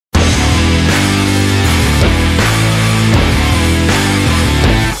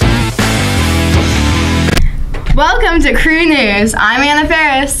welcome to Crew News. I'm Anna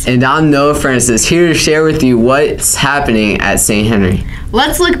Ferris. And I'm Noah Francis, here to share with you what's happening at St. Henry.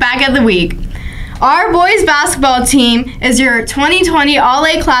 Let's look back at the week. Our boys basketball team is your 2020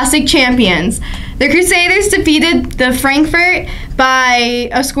 All-A Classic champions. The Crusaders defeated the Frankfurt by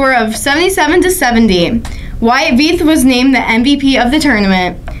a score of 77-70. Wyatt Veith was named the MVP of the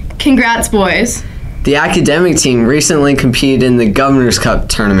tournament. Congrats, boys. The academic team recently competed in the Governor's Cup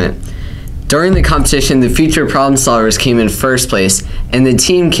tournament. During the competition, the future problem solvers came in first place, and the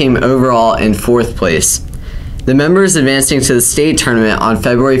team came overall in fourth place. The members advancing to the state tournament on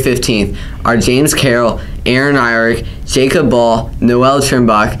February 15th are James Carroll, Aaron Irick, Jacob Ball, Noel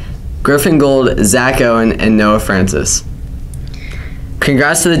Trimbach, Griffin Gold, Zach Owen, and Noah Francis.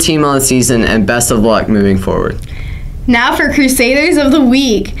 Congrats to the team on the season, and best of luck moving forward. Now for Crusaders of the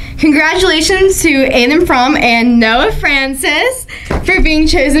Week. Congratulations to Aiden Fromm and Noah Francis for being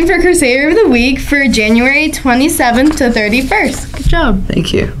chosen for Crusader of the Week for January 27th to 31st. Good job.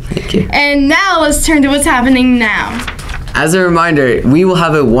 Thank you. Thank you. And now let's turn to what's happening now. As a reminder, we will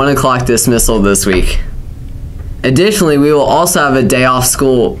have a 1 o'clock dismissal this week. Additionally, we will also have a day off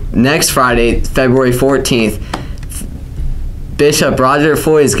school next Friday, February 14th. Bishop Roger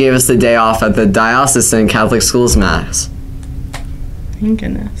Foys gave us the day off at the Diocesan Catholic Schools Mass. Thank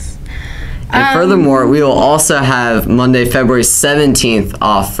goodness. And furthermore, we will also have Monday, February 17th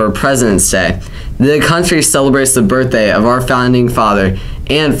off for President's Day. The country celebrates the birthday of our founding father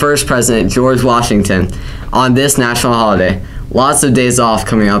and first president, George Washington, on this national holiday. Lots of days off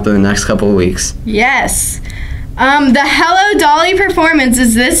coming up in the next couple of weeks. Yes. The Hello Dolly performance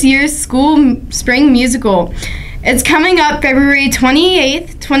is this year's school spring musical. It's coming up February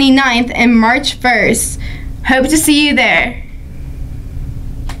 28th, 29th, and March 1st. Hope to see you there.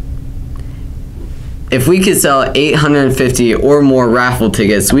 If we could sell 850 or more raffle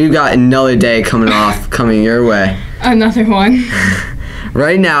tickets, we've got another day coming your way. Another one.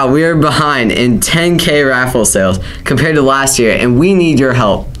 Right now, we are behind in 10K raffle sales compared to last year, and we need your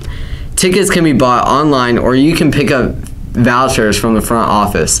help. Tickets can be bought online, or you can pick up vouchers from the front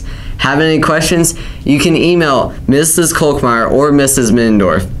office. Have any questions? You can email Mrs. Kolkmeyer or Mrs.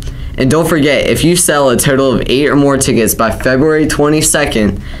 Middendorf. And don't forget, if you sell a total of 8 or more tickets by February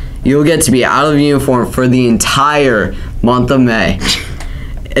 22nd, you'll get to be out of uniform for the entire month of May.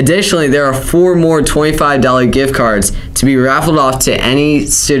 Additionally, there are 4 more $25 gift cards to be raffled off to any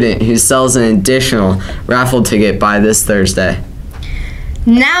student who sells an additional raffle ticket by this Thursday.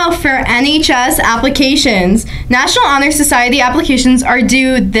 Now for NHS applications. National Honor Society applications are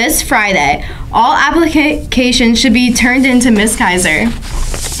due this Friday. All applications should be turned in to Ms. Kaiser.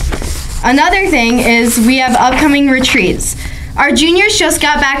 Another thing is we have upcoming retreats. Our juniors just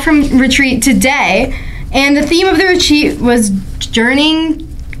got back from retreat today, and the theme of the retreat was Journeying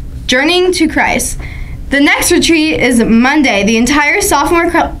to Christ. The next retreat is Monday. The entire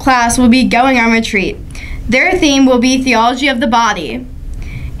sophomore class will be going on retreat. Their theme will be Theology of the Body.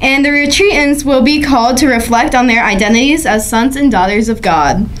 And the retreatants will be called to reflect on their identities as sons and daughters of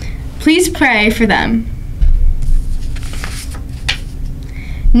God. Please pray for them.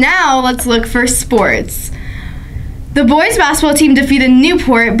 Now let's look for sports. The boys basketball team defeated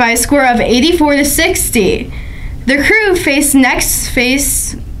Newport by a score of 84-60. The Crew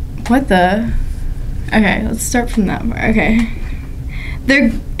Okay, let's start from that part. Okay.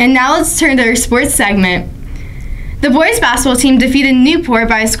 And now let's turn to our sports segment. The boys basketball team defeated Newport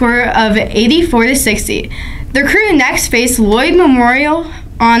by a score of 84-60. The Crew next face Lloyd Memorial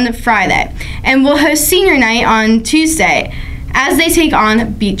on Friday and will host senior night on Tuesday as they take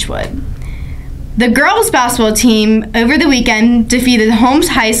on Beechwood. The girls basketball team over the weekend defeated Holmes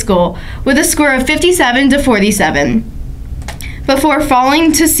High School with a score of 57-47 before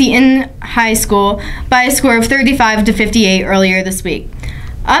falling to Seton High School by a score of 35-58 earlier this week.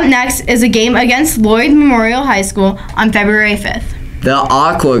 Up next is a game against Lloyd Memorial High School on February 5th. The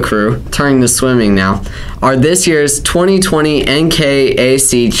Aqua Crew, turning to swimming now, are this year's 2020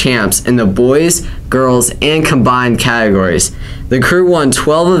 NKAC champs in the boys, girls, and combined categories. The Crew won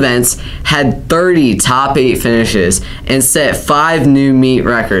 12 events, had 30 top 8 finishes, and set 5 new meet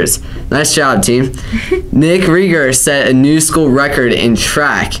records. Nice job, team. Nick Rieger set a new school record in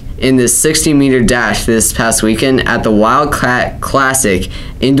track in the 60-meter dash this past weekend at the Wildcat Classic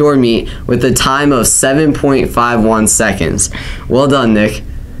indoor meet with a time of 7.51 seconds. Well done, Nick.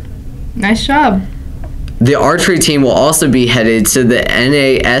 Nice job. The archery team will also be headed to the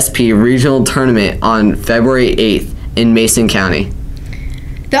NASP regional tournament on February 8th in Mason County.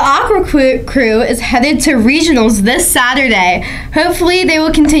 The Aqua Crew is headed to regionals this Saturday. Hopefully they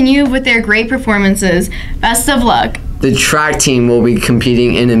will continue with their great performances. Best of luck. The track team will be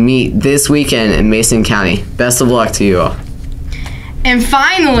competing in a meet this weekend in Mason County. Best of luck to you all. And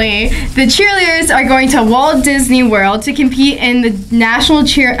finally, the cheerleaders are going to Walt Disney World to compete in the National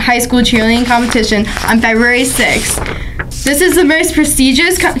High School Cheerleading Competition on February 6th. This is the most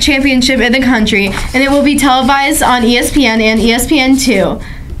prestigious championship in the country, and it will be televised on ESPN and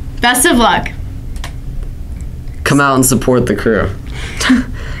ESPN2. Best of luck. Come out and support the crew.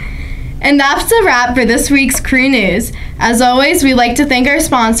 And that's a wrap for this week's Crew News. As always, we'd like to thank our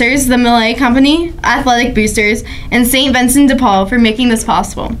sponsors, the Millay Company, Athletic Boosters, and St. Vincent de Paul for making this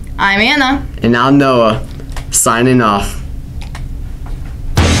possible. I'm Anna. And I'm Noah, signing off.